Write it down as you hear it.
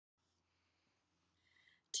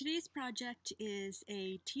Today's project is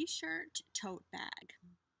a t-shirt tote bag.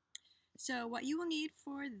 So what you will need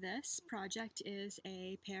for this project is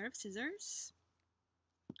a pair of scissors,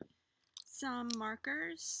 some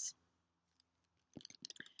markers,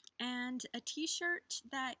 and a t-shirt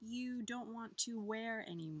that you don't want to wear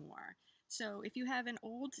anymore. So if you have an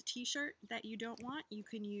old t-shirt that you don't want, you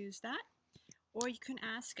can use that. Or you can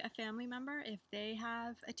ask a family member if they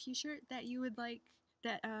have a t-shirt that you would like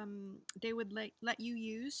that they would let you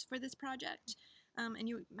use for this project. And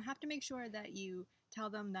you have to make sure that you tell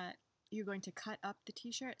them that you're going to cut up the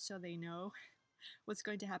t-shirt so they know what's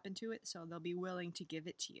going to happen to it, so they'll be willing to give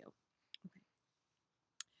it to you. Okay.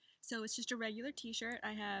 So it's just a regular t-shirt.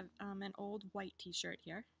 I have an old white t-shirt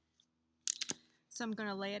here. So I'm going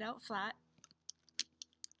to lay it out flat.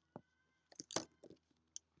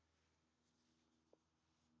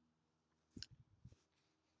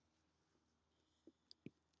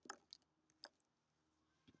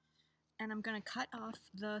 And I'm going to cut off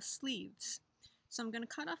the sleeves. So I'm going to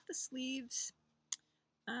cut off the sleeves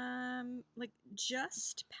like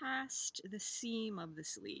just past the seam of the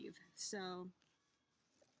sleeve. So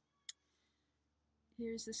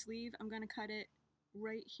here's the sleeve. I'm going to cut it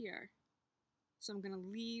right here. So I'm going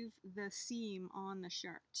to leave the seam on the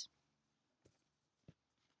shirt.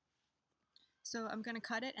 So I'm going to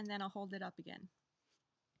cut it and then I'll hold it up again.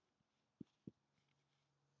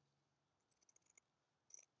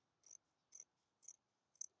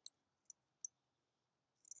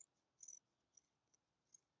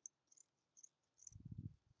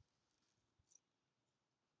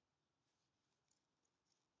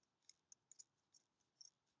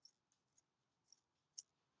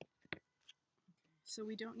 So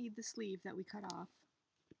we don't need the sleeve that we cut off.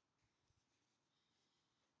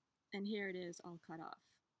 And here it is all cut off.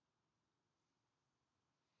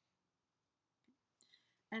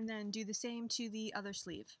 And then do the same to the other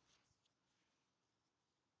sleeve.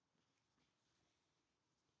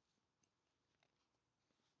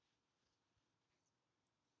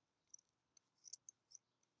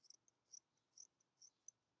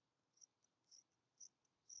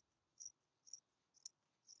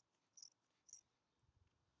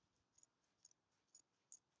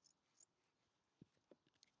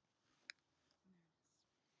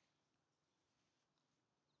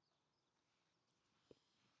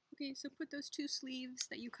 Okay, so put those two sleeves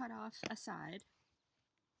that you cut off aside.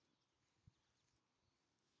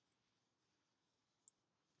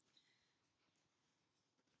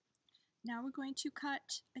 Now we're going to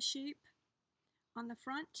cut a shape on the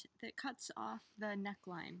front that cuts off the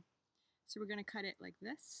neckline. So we're going to cut it like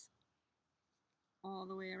this, all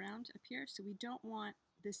the way around up here. So we don't want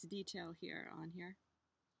this detail here on here,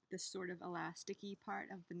 this sort of elasticy part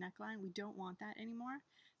of the neckline. We don't want that anymore.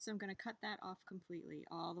 So I'm going to cut that off completely,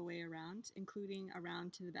 all the way around, including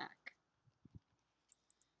around to the back.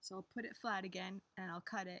 So I'll put it flat again, and I'll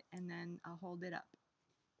cut it, and then I'll hold it up.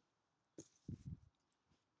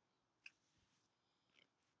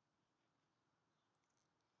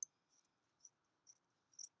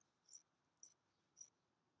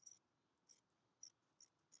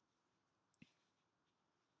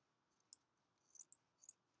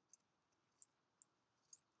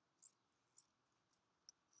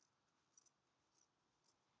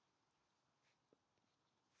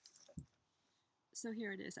 So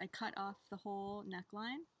here it is. I cut off the whole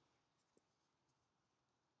neckline.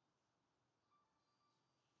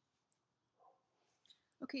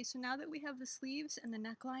 Okay, so now that we have the sleeves and the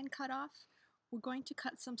neckline cut off, we're going to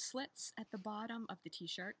cut some slits at the bottom of the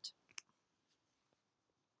t-shirt.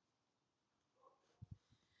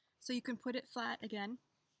 So you can put it flat again.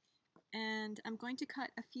 And I'm going to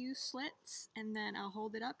cut a few slits and then I'll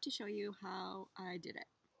hold it up to show you how I did it.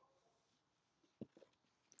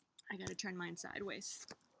 I gotta turn mine sideways.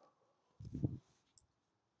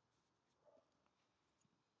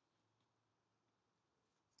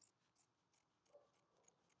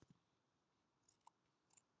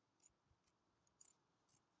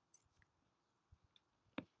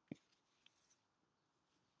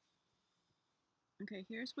 Okay,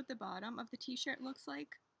 here's what the bottom of the t-shirt looks like.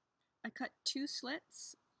 I cut two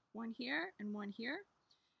slits, one here and one here,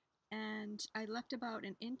 and I left about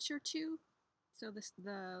an inch or two. So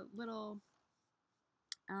the little,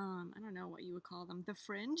 I don't know what you would call them, the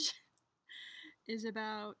fringe is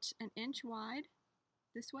about an inch wide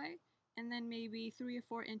this way, and then maybe 3 or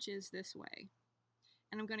 4 inches this way.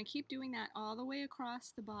 And I'm going to keep doing that all the way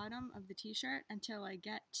across the bottom of the t-shirt until I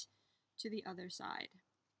get to the other side.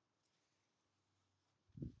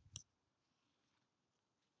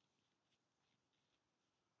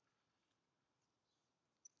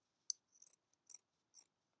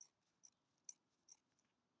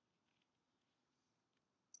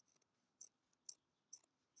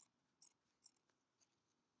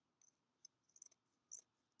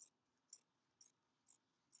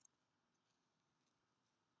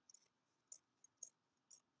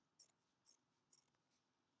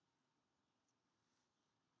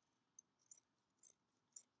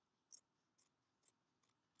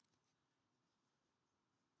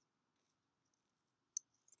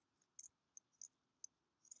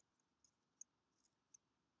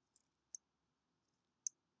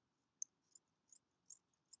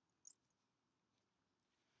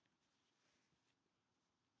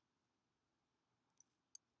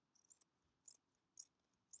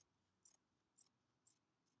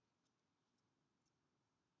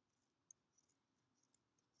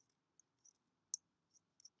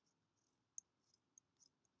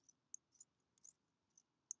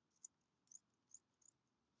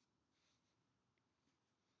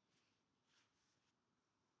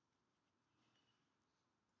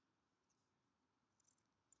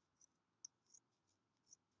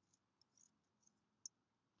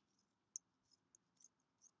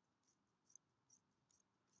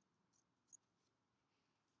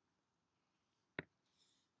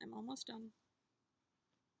 I'm almost done.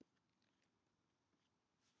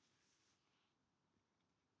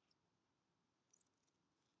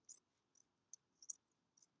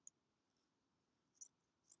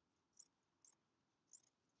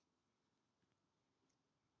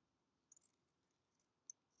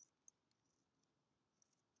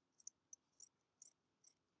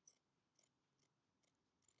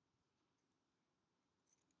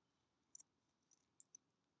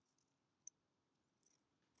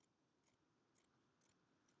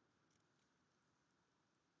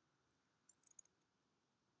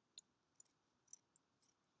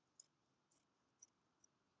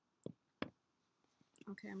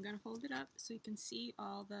 Okay, I'm going to hold it up so you can see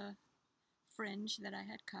all the fringe that I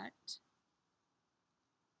had cut.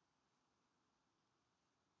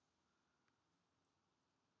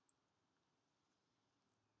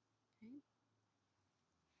 Okay.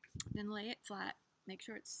 Then lay it flat. Make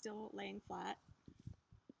sure it's still laying flat.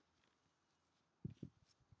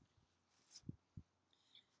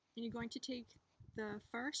 And you're going to take the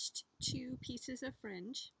first two pieces of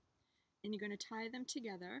fringe and you're going to tie them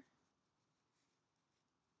together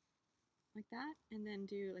like that, and then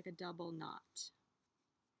do like a double knot.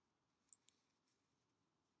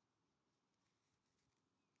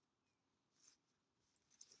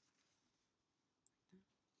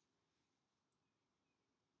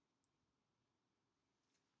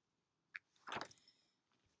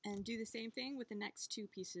 And do the same thing with the next two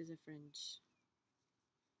pieces of fringe.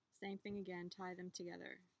 Same thing again, tie them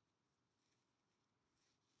together.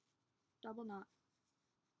 Double knot.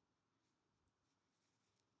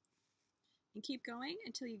 And keep going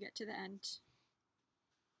until you get to the end.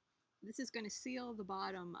 This is going to seal the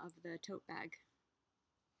bottom of the tote bag.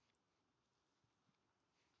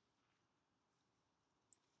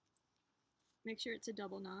 Make sure it's a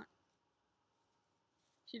double knot.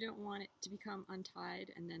 You don't want it to become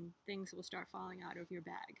untied and then things will start falling out of your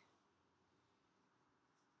bag.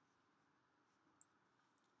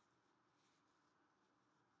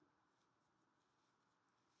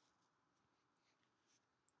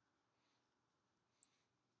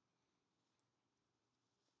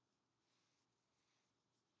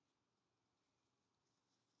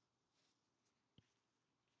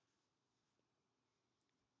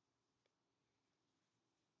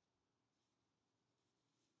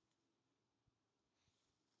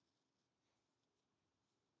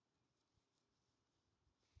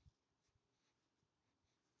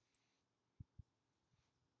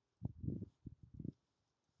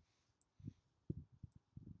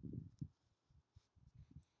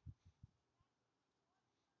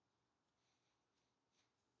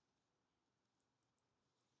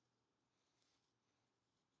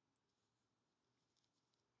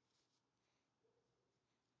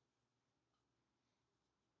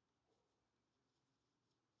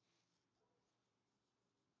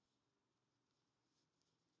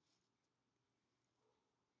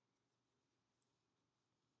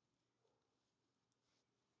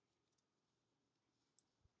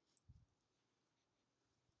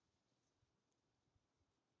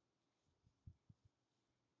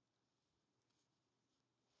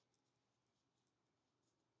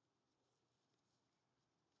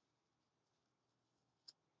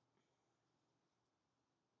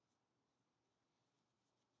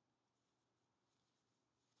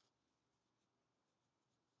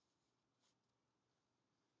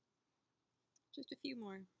 Just a few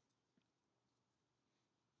more.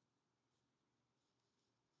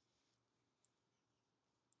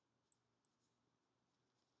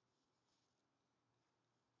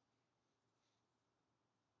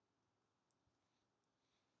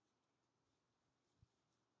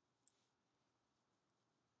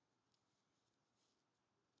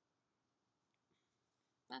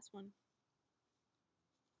 Last one.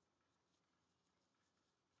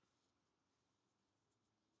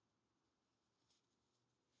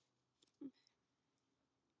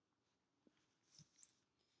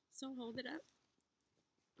 So hold it up.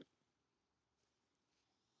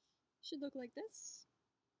 Should look like this.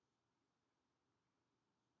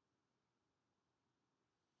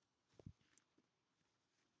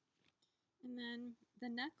 And then the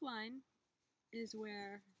neckline is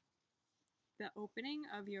where the opening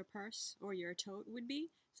of your purse or your tote would be.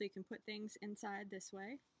 So you can put things inside this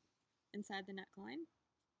way, inside the neckline.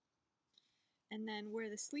 And then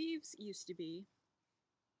where the sleeves used to be,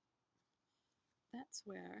 that's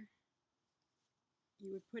where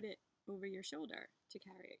you would put it over your shoulder to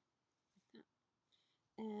carry it like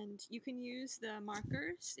that. And you can use the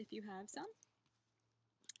markers, if you have some,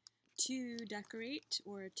 to decorate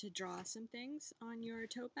or to draw some things on your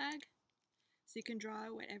tote bag. So you can draw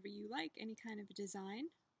whatever you like, any kind of design.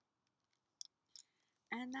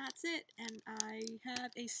 And that's it. And I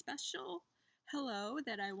have a special hello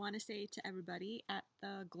that I want to say to everybody at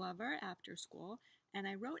the Glover After School. And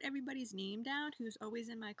I wrote everybody's name down who's always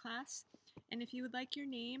in my class. And if you would like your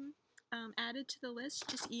name added to the list,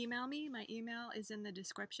 just email me. My email is in the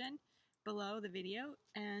description below the video,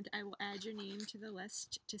 and I will add your name to the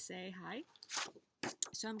list to say hi.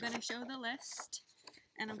 So I'm going to show the list,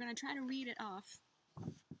 and I'm going to try to read it off.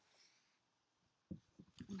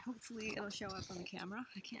 And hopefully it'll show up on the camera.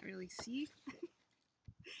 I can't really see.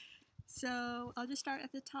 So I'll just start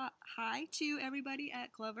at the top. Hi to everybody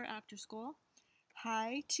at Glover After School.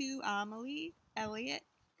 Hi to Amelie, Elliot,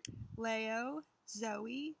 Leo,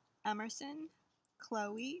 Zoe, Emerson,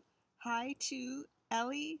 Chloe. Hi to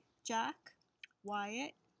Ellie, Jack,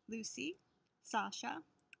 Wyatt, Lucy, Sasha,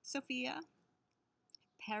 Sophia,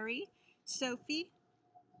 Perry, Sophie,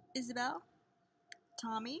 Isabel,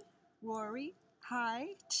 Tommy, Rory. Hi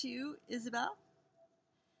to Isabel,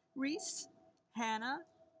 Reese, Hannah,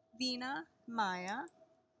 Vina, Maya.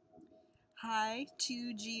 Hi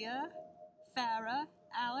to Gia, Farah,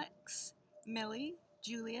 Alex, Millie,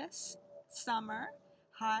 Julius, Summer.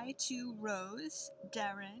 Hi to Rose,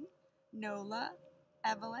 Darren, Nola,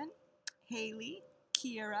 Evelyn, Haley,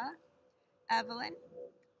 Kira, Evelyn,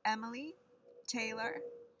 Emily, Taylor,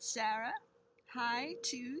 Sarah. Hi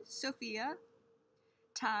to Sophia,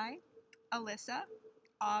 Ty, Alyssa,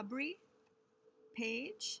 Aubrey,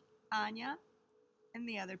 Paige, Anya, and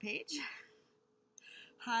the other Paige.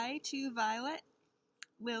 Hi to Violet,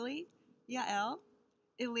 Lily, Yael,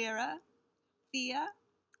 Ilira, Thea,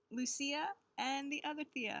 Lucia, and the other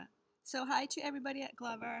Thea. So hi to everybody at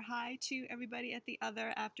Glover. Hi to everybody at the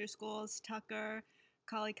other after schools, Tucker,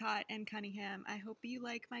 Collycott, and Cunningham. I hope you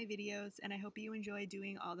like my videos, and I hope you enjoy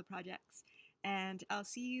doing all the projects. And I'll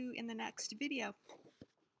see you in the next video.